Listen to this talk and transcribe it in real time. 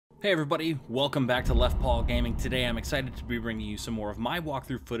Hey everybody, welcome back to Left Paw Gaming. Today I'm excited to be bringing you some more of my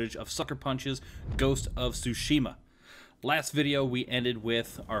walkthrough footage of Sucker Punch's Ghost of Tsushima. Last video we ended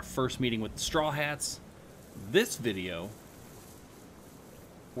with our first meeting with the Straw Hats. This video,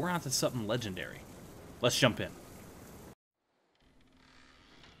 we're on to something legendary. Let's jump in.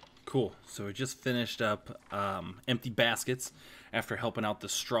 Cool, so we just finished up Empty Baskets after helping out the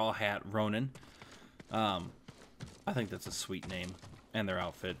Straw Hat Ronin. I think that's a sweet name. And their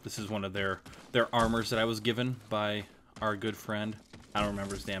outfit. This is one of their armors that I was given by our good friend. I don't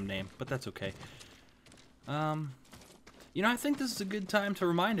remember his damn name, but that's okay. You know, I think this is a good time to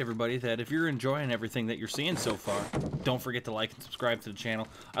remind everybody that if you're enjoying everything that you're seeing so far, don't forget to like and subscribe to the channel.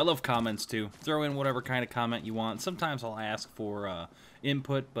 I love comments too. Throw in whatever kind of comment you want. Sometimes I'll ask for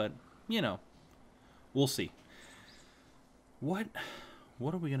input, but you know, we'll see. What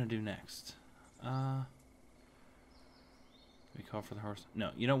are we gonna do next? We call for the horse.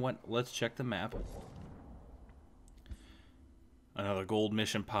 No, you know what? Let's check the map. Another gold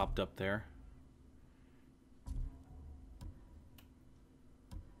mission popped up there.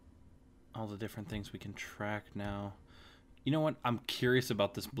 All the different things we can track now. You know what? I'm curious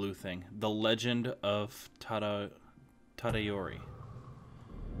about this blue thing. The Legend of Tadayori.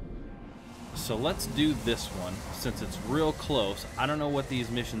 So let's do this one since it's real close. I don't know what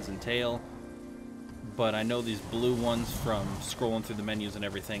these missions entail, but I know these blue ones from scrolling through the menus and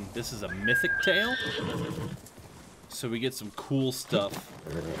everything. This is a Mythic Tale, so we get some cool stuff.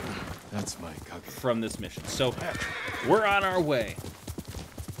 That's my from this mission. So we're on our way.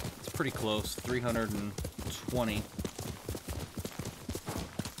 It's pretty close, 320.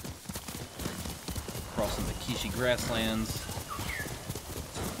 Crossing the Kishi grasslands,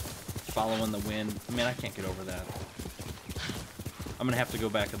 following the wind. Man, I can't get over that. I'm gonna have to go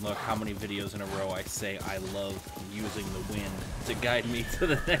back and look how many videos in a row I say I love using the wind to guide me to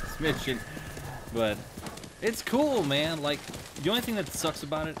the next mission. But it's cool, man. Like, the only thing that sucks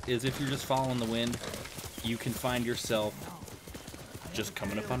about it is if you're just following the wind, you can find yourself just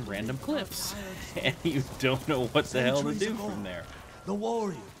coming up on random cliffs and you don't know what the hell to do from there. The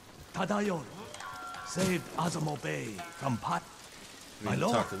warrior, Tadayori, saved Azamo Bay from Pat. My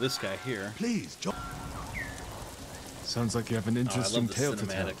lord, talk to this guy here. Please join. Sounds like you have an interesting tale to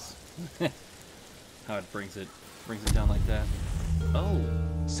tell. How it brings it down like that. Oh.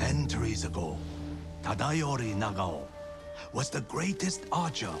 Centuries ago, Tadayori Nagao was the greatest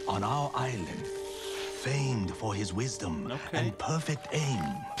archer on our island, famed for his wisdom and perfect aim.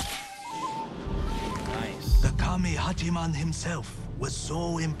 Nice. The Kami Hachiman himself was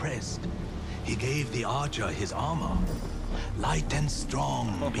so impressed, he gave the archer his armor, light and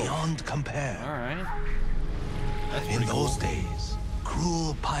strong beyond compare. All right. In those days,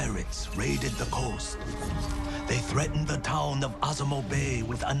 cruel pirates raided the coast. They threatened the town of Azamo Bay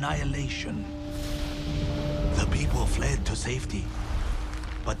with annihilation. The people fled to safety,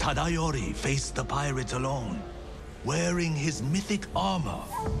 but Tadayori faced the pirates alone, wearing his mythic armor.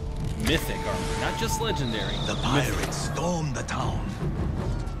 Mythic armor, not just legendary. The pirates stormed the town.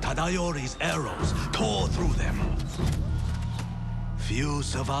 Tadayori's arrows tore through them. Few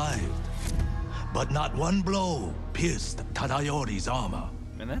survived, but not one blow pierced Tadayori's armor.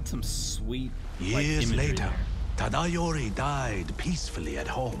 Man, that's some sweet Years later, there. Tadayori died peacefully at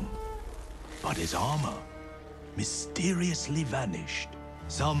home, but his armor mysteriously vanished.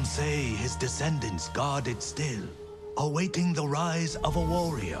 Some say his descendants guard it still, awaiting the rise of a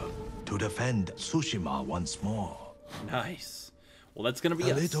warrior to defend Tsushima once more. Nice. Well, that's gonna be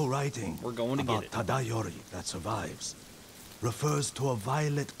a little writing We're going to about get it. Tadayori that survives refers to a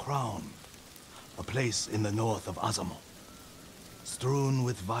violet crown, a place in the north of Azamo, strewn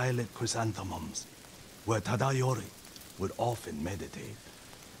with violet chrysanthemums, where Tadayori would often meditate.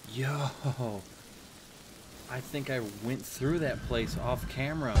 Yo, I think I went through that place off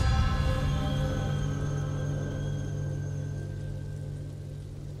camera.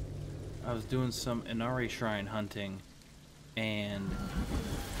 I was doing some Inari Shrine hunting, and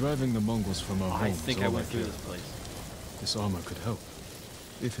driving the Mongols from our homes. I think I went through this place. This armor could help,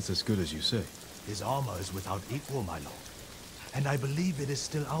 if it's as good as you say. His armor is without equal, my lord, and I believe it is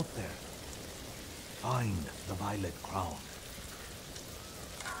still out there. Find the violet crown.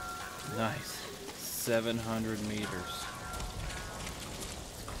 Nice. 700 meters.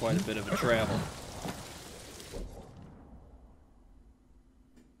 Quite a bit of a travel.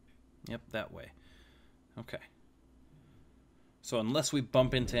 Yep, that way. Okay. So unless we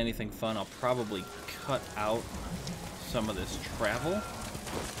bump into anything fun, I'll probably cut out some of this travel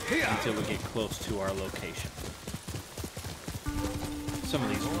until we get close to our location. Some of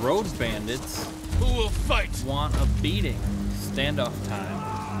these road bandits Who will fight? want a beating. Standoff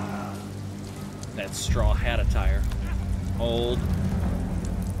time. that straw hat attire. Hold.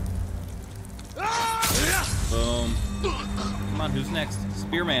 Boom. Come on, who's next?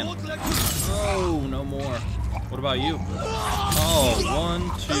 Spearman. Oh, no more. What about you? Oh,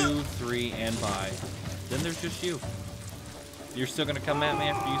 1, 2, 3, and bye. Then there's just you. You're still gonna come at me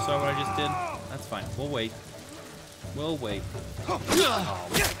after you saw what I just did? That's fine. We'll wait. We'll wait. Oh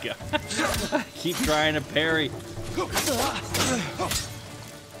my god. Keep trying to parry.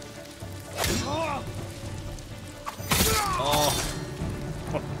 Oh.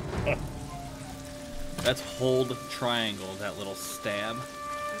 That's hold triangle, that little stab.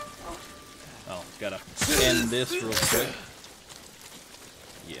 Oh, gotta end this real quick.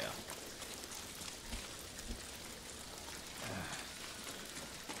 Yeah.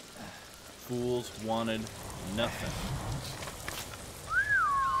 Fools wanted nothing.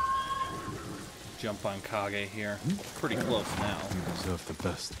 Jump on Kage here. Pretty close now. You deserve the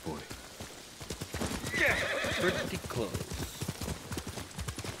best, boy. Pretty close.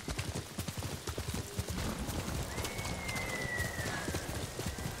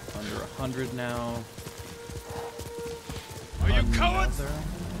 Under 100 now. Are you cowards?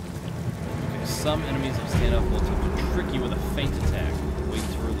 Okay, some enemies that stand up will attempt to trick you with a feint attack. Wait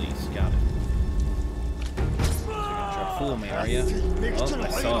to release. Got it. So you're gonna try to fool me, are you? Oh, I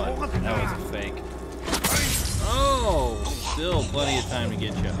saw it. That was a fake. Oh! Still plenty of time to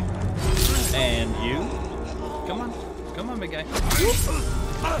get you. And you? Come on. Come on, big guy.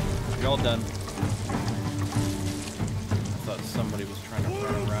 You're all done. I thought somebody was trying to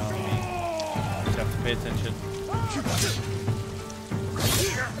run around me. Just have to pay attention.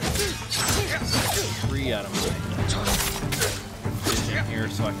 3 out of my vision here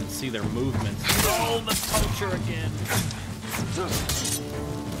so I can see their movements. Oh, the puncture again!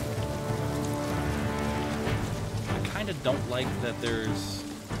 I kind of don't like that there's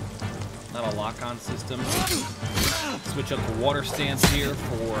not a lock-on system. Switch up the water stance here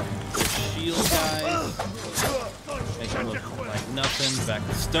for the shield guys. Make them look like nothing. Back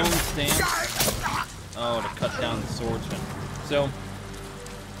to stone stance. Oh, to cut down the swordsman. So,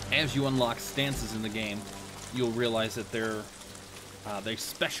 as you unlock stances in the game, you'll realize that they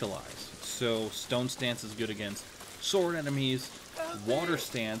specialize. So, stone stance is good against sword enemies. Water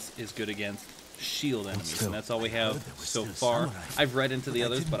stance is good against shield enemies, and that's all we have so far. I've read into the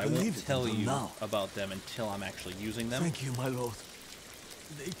others, but I won't tell you about them until I'm actually using them. Thank you, my lord.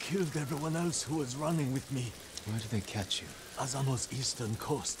 They killed everyone else who was running with me. Where did they catch you? Azamo's eastern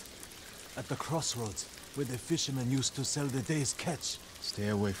coast. At the crossroads, where the fishermen used to sell the day's catch. Stay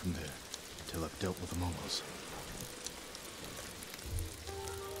away from there until I've dealt with the Mongols.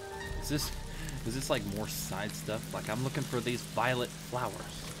 Is this like more side stuff? Like I'm looking for these violet flowers.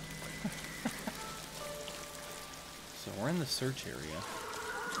 So we're in the search area.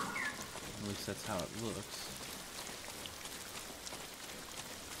 At least that's how it looks.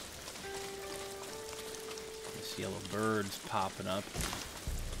 This yellow bird's popping up.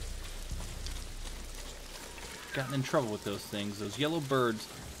 Gotten in trouble with those things. Those yellow birds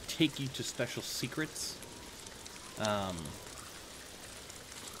take you to special secrets.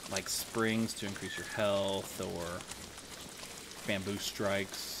 Like springs to increase your health, or bamboo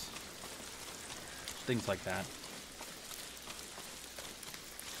strikes. Things like that.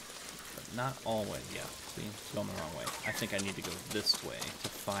 Not always, yeah. See, it's going the wrong way. I think I need to go this way to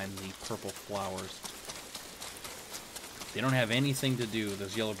find the purple flowers. They don't have anything to do,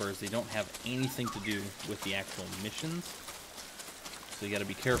 those yellow birds, they don't have anything to do with the actual missions. So you gotta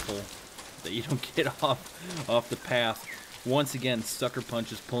be careful that you don't get off the path. Once again, Sucker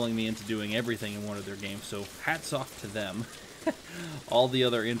Punch is pulling me into doing everything in one of their games, so hats off to them. All the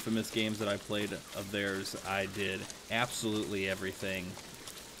other infamous games that I played of theirs, I did absolutely everything.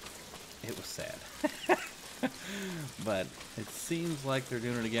 It was sad. But it seems like they're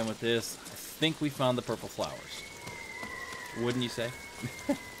doing it again with this. I think we found the purple flowers. Wouldn't you say?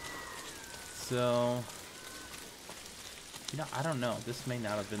 So, you know, I don't know. This may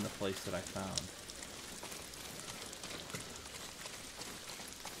not have been the place that I found.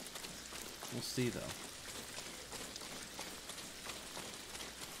 We'll see, though.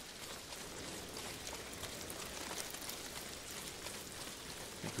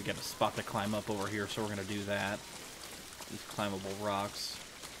 I think we got a spot to climb up over here, so we're going to do that. These climbable rocks.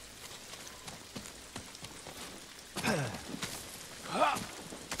 And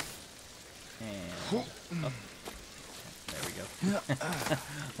up. There we go. I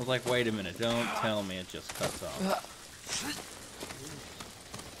was like, wait a minute, don't tell me it just cuts off.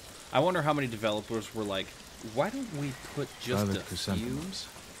 I wonder how many developers were like, why don't we put just Violet a few? chrysanthemums.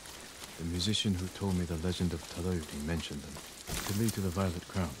 The musician who told me the legend of Tadayuki mentioned them. Could lead to the Violet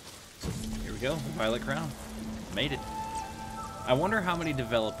Crown. Here we go, Violet Crown. Made it. I wonder how many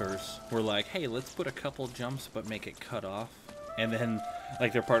developers were like, hey, let's put a couple jumps but make it cut off. And then,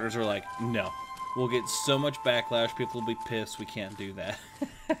 like, their partners were like, no. We'll get so much backlash, people will be pissed, we can't do that.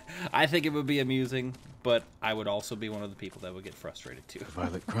 I think it would be amusing, but I would also be one of the people that would get frustrated too. The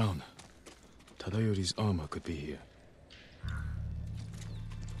Violet Crown. Tadayori's armor could be here.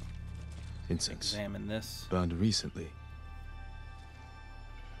 Incense. Examine this. Burned recently.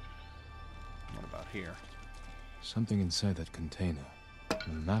 What about here? Something inside that container. A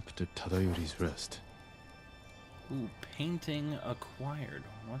map to Tadayori's rest. Ooh, painting acquired.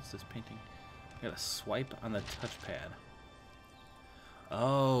 What's this painting? I gotta swipe on the touchpad.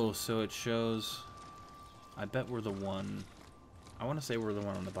 Oh, so it shows... I bet we're the one... I want to say we're the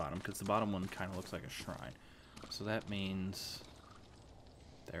one on the bottom, because the bottom one kind of looks like a shrine. So that means...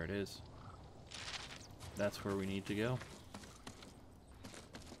 There it is. That's where we need to go.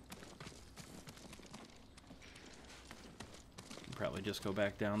 Probably just go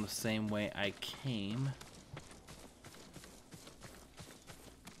back down the same way I came.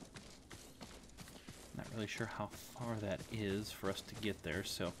 Not really sure how far that is for us to get there,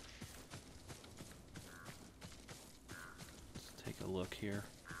 so let's take a look here.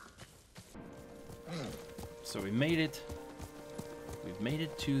 So we made it. We've made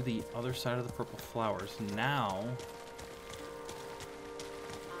it to the other side of the purple flowers. Now,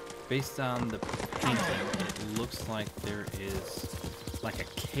 based on the painting, it looks like there is like a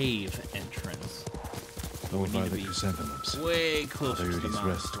cave entrance. But we need to be way closer to the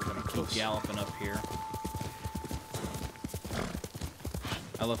mountain, so we're going to keep galloping up here.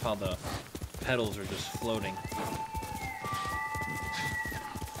 I love how the petals are just floating.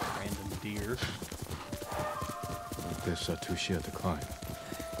 Random deer. The cliffs are too sheer to climb.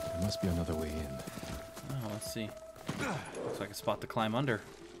 There must be another way in. Oh, let's see. Looks like a spot to climb under.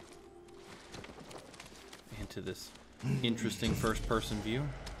 Into this interesting first-person view.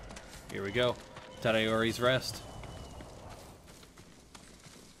 Here we go. Tadayori's Rest.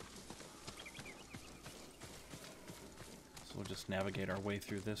 So we'll just navigate our way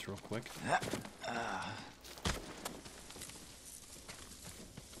through this real quick.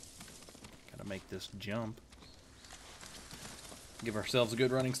 Gotta make this jump. Give ourselves a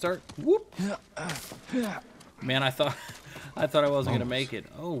good running start. Whoop! Man, I thought I wasn't gonna make it.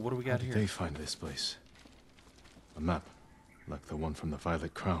 Oh, what do we got here? How did they find this place? A map, like the one from the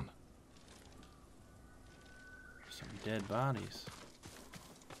Violet Crown. Some dead bodies.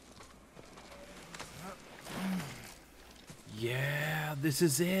 Yeah, this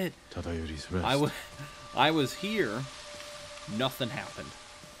is it. Tadayori's Rest. I was here. Nothing happened.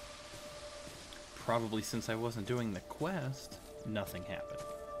 Probably since I wasn't doing the quest, nothing happened.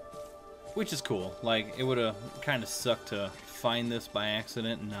 Which is cool. Like, it would have kind of sucked to find this by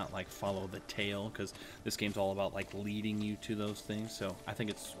accident and not, like, follow the tale, because this game's all about, like, leading you to those things. So I think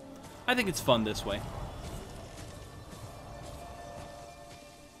it's fun this way.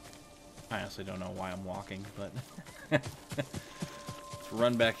 I honestly don't know why I'm walking, but let's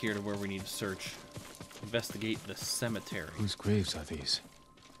run back here to where we need to search. Investigate the cemetery. Whose graves are these?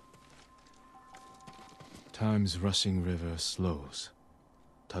 Time's rushing river slows.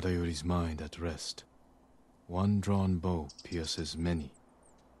 Tadayori's mind at rest. One drawn bow pierces many.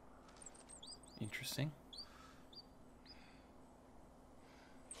 Interesting.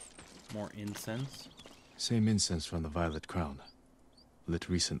 More incense. Same incense from the Violet Crown. Lit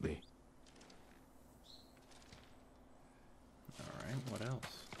recently. Alright, what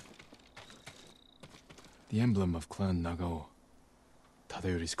else? The emblem of Clan Nagao.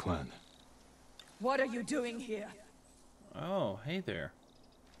 Tadayori's clan. What are you doing here? Oh, hey there.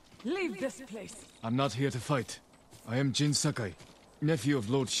 Leave this place. I'm not here to fight. I am Jin Sakai, nephew of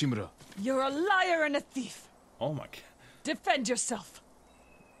Lord Shimura. You're a liar and a thief. Oh my god. Defend yourself.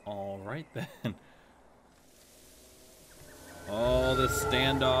 Alright then. Oh, the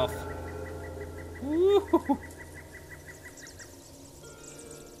standoff. Woo!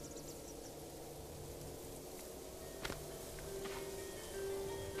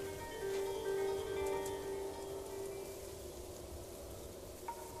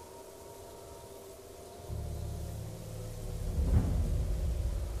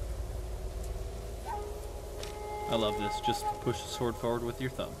 I love this. Just push the sword forward with your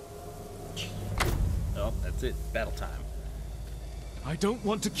thumb. Oh, that's it. Battle time. I don't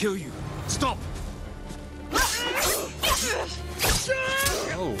want to kill you. Stop!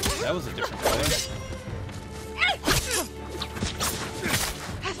 Oh, that was a different color.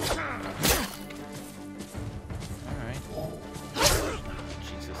 Alright.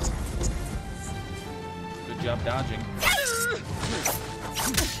 Jesus. Good job dodging.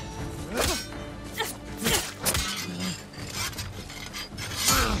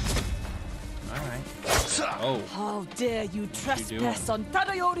 Oh. How dare you you trespass on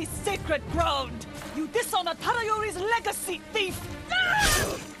Tadayori's sacred ground! You dishonor Tadayori's legacy, thief!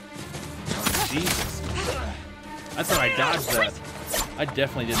 Jesus. I thought I dodged that. I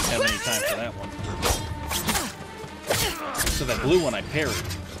definitely didn't have any time for that one. So that blue one I parried.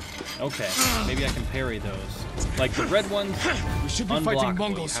 Okay, maybe I can parry those. Like the red ones, We should be fighting unblockable.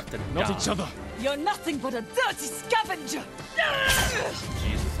 Mongols, You have to not dodge. each other. You're nothing but a dirty scavenger!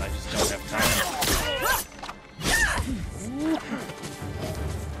 Jesus, I just don't have time.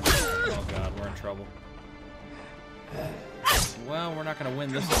 Oh god, we're in trouble. Well, we're not going to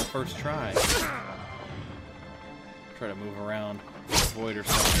win this on the first try. Try to move around, avoid or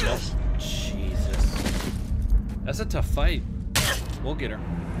something. Nope. Jesus. That's a tough fight. We'll get her.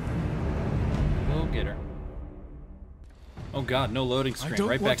 We'll get her. Oh god, no loading screen. don't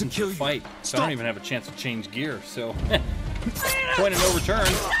Right want back to into kill the you. fight. So I Stop. don't even have a chance to change gear, so... Point of no return.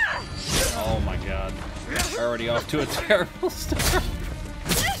 Oh my god. Already off to a terrible start.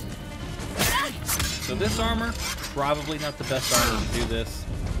 So this armor, probably not the best armor to do this.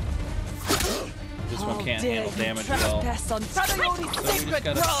 This one can't handle damage well. Trespass on Tadayori's So we just sacred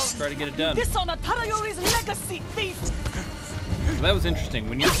gotta ground! try to get it done. Dishonor Tadayori's legacy, thief! So that was interesting.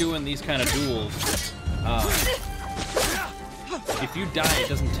 When you're doing these kind of duels, if you die, it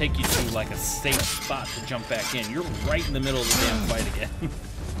doesn't take you to like a safe spot to jump back in. You're right in the middle of the damn fight again.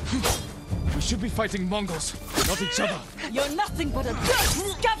 We should be fighting Mongols, not each other. You're nothing but a dirty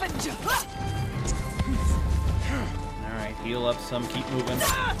scavenger! Alright, heal up some, keep moving.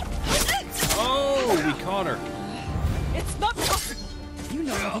 Oh, we caught her. It's not possible! You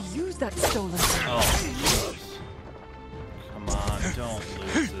know how to use that stolen sword. Oh, jeez. Come on, don't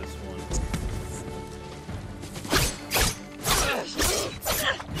lose this one.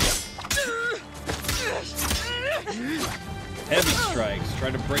 Heavy strikes.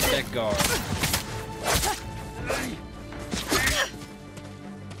 Try to break that guard.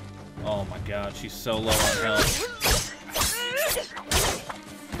 Oh my god, she's so low on health.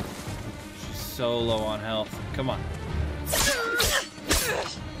 She's so low on health. Come on.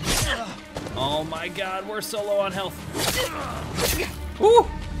 Oh my god, we're so low on health. Woo!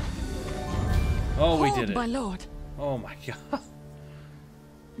 Oh, we did it. my lord. Oh my god.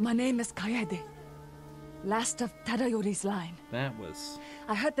 My name is Kaede. Last of Tadayori's line. That was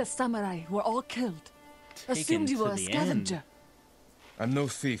I heard the samurai were all killed. taken Assumed you to were a the scavenger. end. I'm no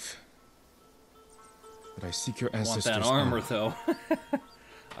thief. But I seek your I want ancestors' that armor, though. I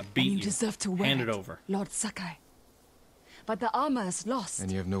And beat you you. deserve to wear Hand it over. Lord Sakai. But the armor is lost.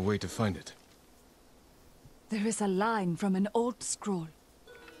 And you have no way to find it. There is a line from an old scroll.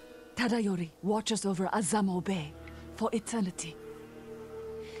 Tadayori watches over Azamo Bay for eternity.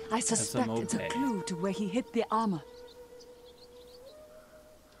 I suspect Azamo it's a Bay. clue to where he hid the armor.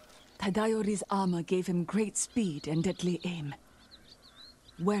 Tadayori's armor gave him great speed and deadly aim.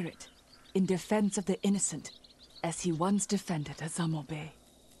 Wear it in defense of the innocent, as he once defended Azamo Bay.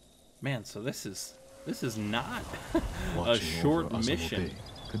 Man, so this is not a Watching short over Azamo mission. Bay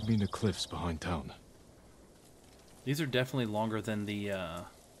could be in the cliffs behind town. These are definitely longer than the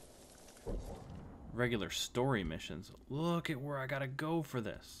regular story missions. Look at where I gotta go for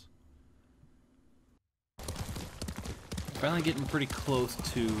this. Finally getting pretty close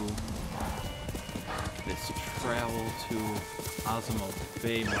to this travel to Azamo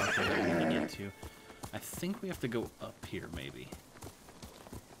Bay marker that we need to get to. I think we have to go up here, maybe.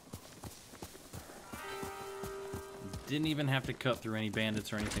 Didn't even have to cut through any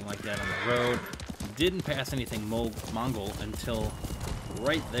bandits or anything like that on the road. Didn't pass anything Mongol until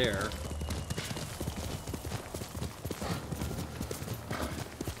right there.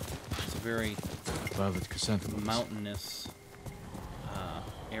 It's a very Violet chrysanthemums. mountainous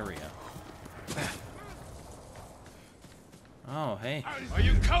area. Oh, hey. Are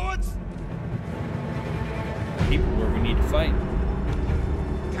you cowards? People where we need to fight.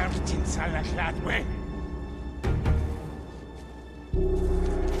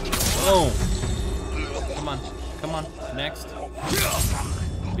 Oh! Come on. Come on. Next.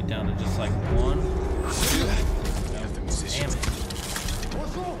 Be down to just like 1, 2. Damn it.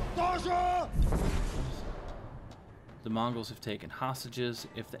 The Mongols have taken hostages.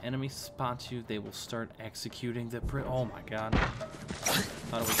 If the enemy spots you, they will start executing the oh my god.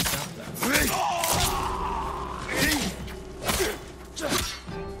 How do we stop that?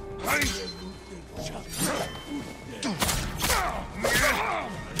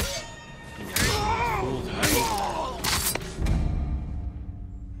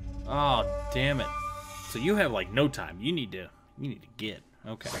 Oh, damn it. So you have like no time. You need to get.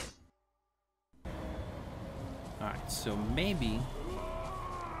 Okay. Alright, so maybe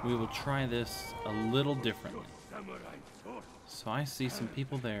we will try this a little differently. So I see some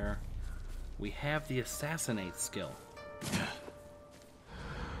people there. We have the assassinate skill. Why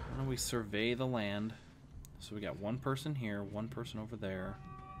don't we survey the land? So we got one person here, one person over there.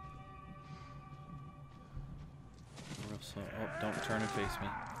 Oh, don't turn and face me.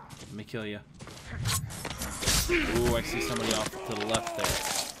 Let me kill you. Ooh, I see somebody off to the left there.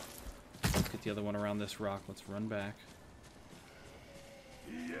 Let's get the other one around this rock. Let's run back.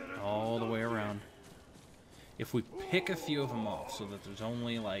 All the way around. If we pick a few of them off so that there's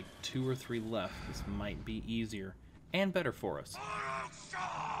only like 2 or 3 left, this might be easier and better for us.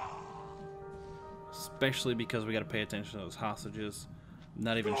 Especially because we got to pay attention to those hostages. I'm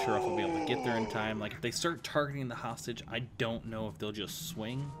not even sure if we'll be able to get there in time. Like, if they start targeting the hostage, I don't know if they'll just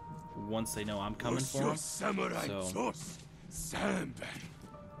swing once they know I'm coming for them. So, let's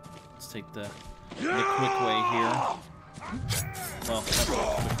take the quick way here. Well, not the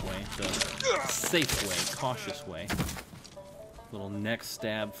quick way, the safe way, cautious way. Little neck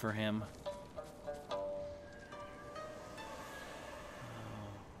stab for him.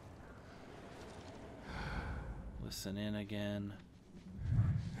 Listen in again.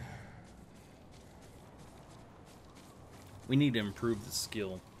 We need to improve the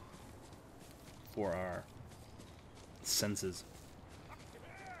skill for our senses.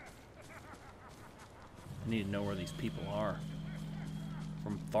 I need to know where these people are.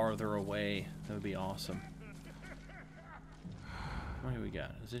 From farther away, that would be awesome. What do we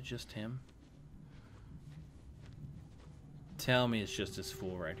got? Is it just him? Tell me it's just this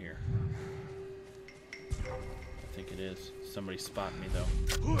fool right here. I think it is. Somebody spot me though.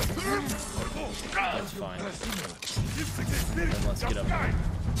 That's fine. Then let's get up there.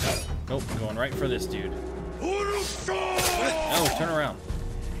 Nope, going right for this dude. Oh, turn around.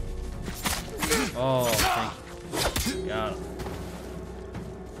 Oh, thank you. Got him.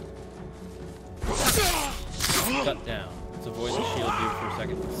 Cut down. Let's avoid the shield dude for a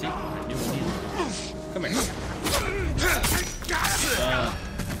second. See, I knew we needed to. Come here.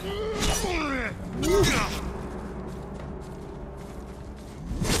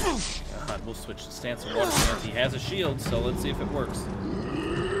 God, we'll switch the stance of water stance. He has a shield, so let's see if it works.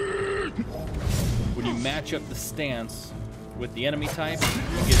 When you match up the stance with the enemy type,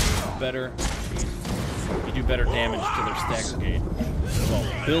 you get better. You do better damage to their stagger gauge. Well,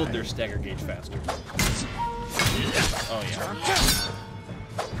 build their stagger gauge faster. Oh yeah.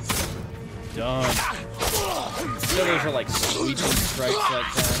 Done. The others are like sweeping strikes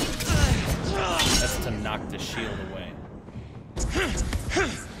like that. That's to knock the shield away.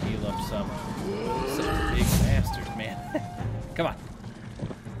 Heal up some. Such a big bastard, man. Come on.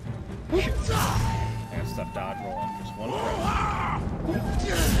 I gotta stop dodge rolling. Just one press.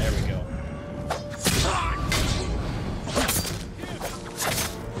 There we go.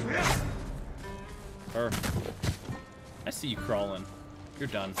 Perfect. I see you crawling. You're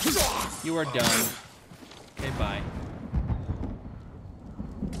done. You are done. Okay, bye.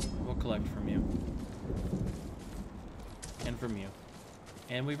 We'll collect from you. And from you.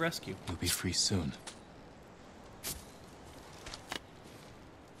 And we rescue. You'll be free soon.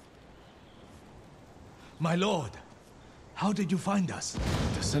 My lord, how did you find us? A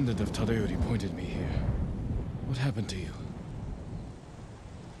descendant of Tadayori pointed me here. What happened to you?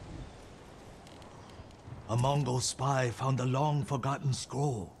 A Mongol spy found a long-forgotten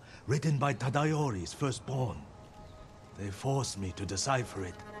scroll written by Tadayori's firstborn. They forced me to decipher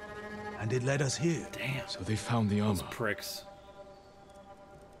it, and it led us here. Damn. So they found the armor. Those pricks.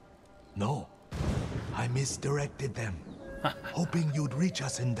 No, I misdirected them, hoping you'd reach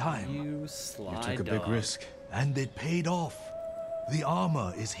us in time. You sly You took a dog. big risk. And it paid off. The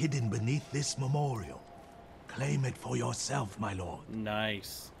armor is hidden beneath this memorial. Claim it for yourself, my lord.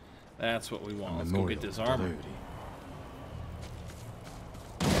 Nice. That's what we want. Let's go Memorial get this to armor.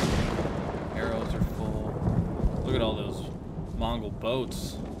 Tadayori. Arrows are full. Look at all those Mongol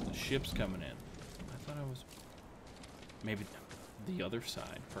boats. The ship's coming in. I thought I was... Maybe the other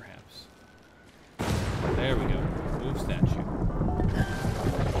side, perhaps. There we go. Move statue.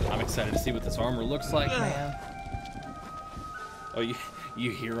 I'm excited to see what this armor looks like, man. Oh,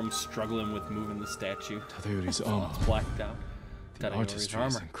 you hear him struggling with moving the statue. Tadayori's Oh, armor. it's blacked out. The Tadayori's artistry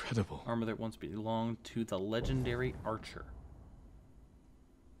is armor. incredible. Armor that once belonged to the legendary archer.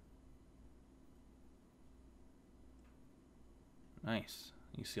 Nice.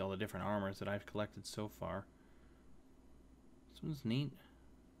 You see all the different armors that I've collected so far. This one's neat.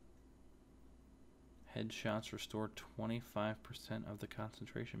 Headshots restore 25% of the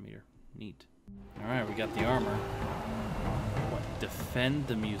concentration meter. Neat. Alright, we got the armor. What? Defend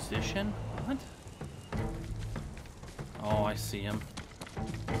the musician? What? Oh, I see him.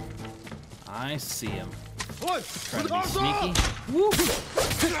 I see him. Trying to be sneaky. Woo! Put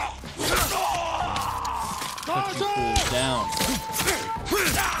you fools down.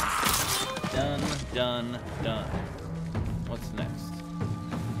 Done, done, done. What's next?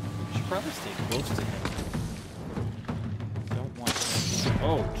 We should probably stay close to him. Don't want him.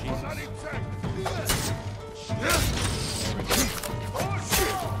 Oh, Jesus.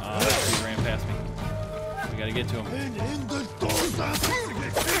 He ran past me. We gotta get to him.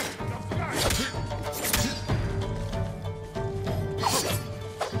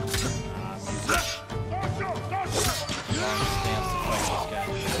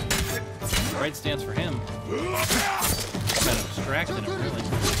 Right stance for him. Kind of distracted him, really.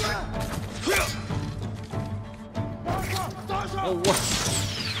 Oh, what?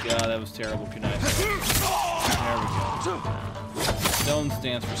 God, that was terrible. Kunai. There we go. Stone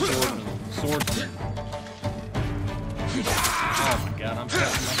stance for swordsman. Oh my God, I'm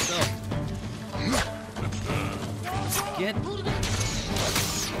catching myself. Get. There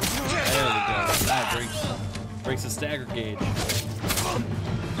we go. That breaks the stagger gauge.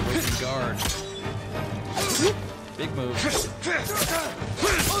 Broken guard. Big move.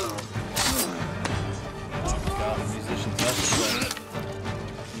 Oh God, the musician's up.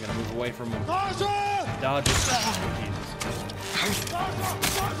 I'm gonna move away from him. Dodge it.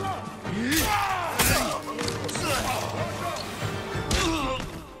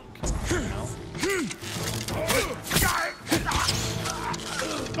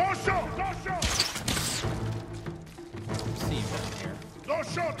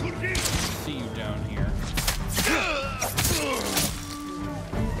 See you down here.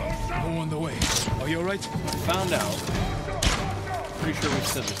 No on the way. Are you alright? Found out. Pretty sure we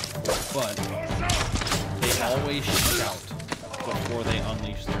said this before, but they always shout before they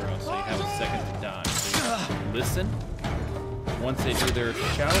unleash their arrows, so you have a second to dodge. So you listen. Once they do their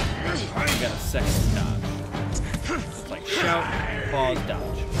shout, you got a second to dodge. It's like shout, pause,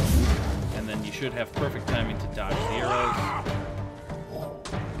 dodge. And then you should have perfect timing to dodge the arrows.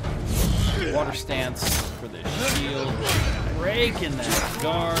 Water stance for the shield. Breaking that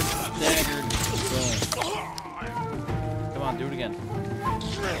guard. Staggered. Boom. Come on, do it again. Come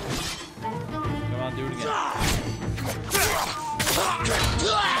on, do it again.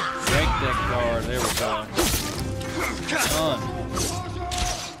 Break that guard. There we go. Done.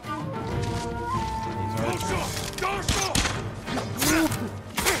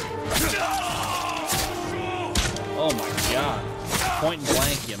 Oh my God. Point and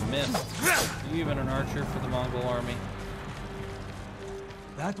blank, you missed. You even an archer for the Mongol army?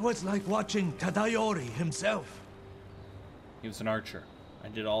 That was like watching Tadayori himself. He was an archer. I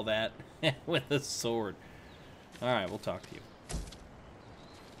did all that with a sword. Alright, we'll talk to you.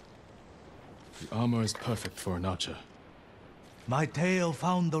 The armor is perfect for an archer. My tale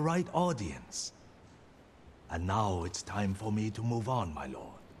found the right audience. And now it's time for me to move on, my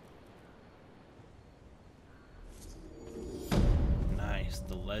lord. Nice.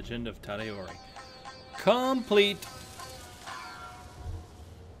 The Legend of Tadayori. Complete.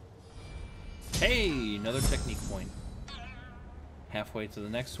 Hey, another technique point. Halfway to the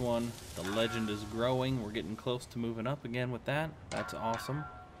next one. The legend is growing. We're getting close to moving up again with that. That's awesome.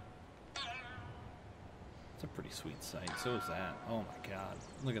 It's a pretty sweet sight. So is that. Oh my God.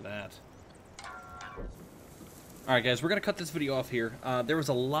 Look at that. Alright guys, we're going to cut this video off here. There was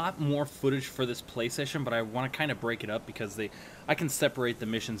a lot more footage for this play session, but I want to kind of break it up because I can separate the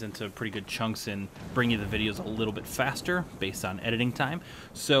missions into pretty good chunks and bring you the videos a little bit faster based on editing time.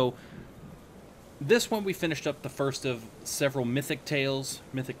 So this one we finished up the first of several Mythic Tales.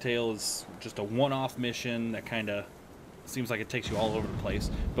 Mythic Tale is just a one-off mission that kind of seems like it takes you all over the place.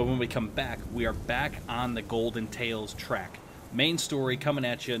 But when we come back, we are back on the Golden Tales track. Main story coming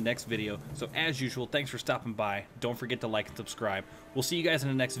at you next video. So as usual, thanks for stopping by. Don't forget to like and subscribe. We'll see you guys in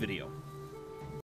the next video.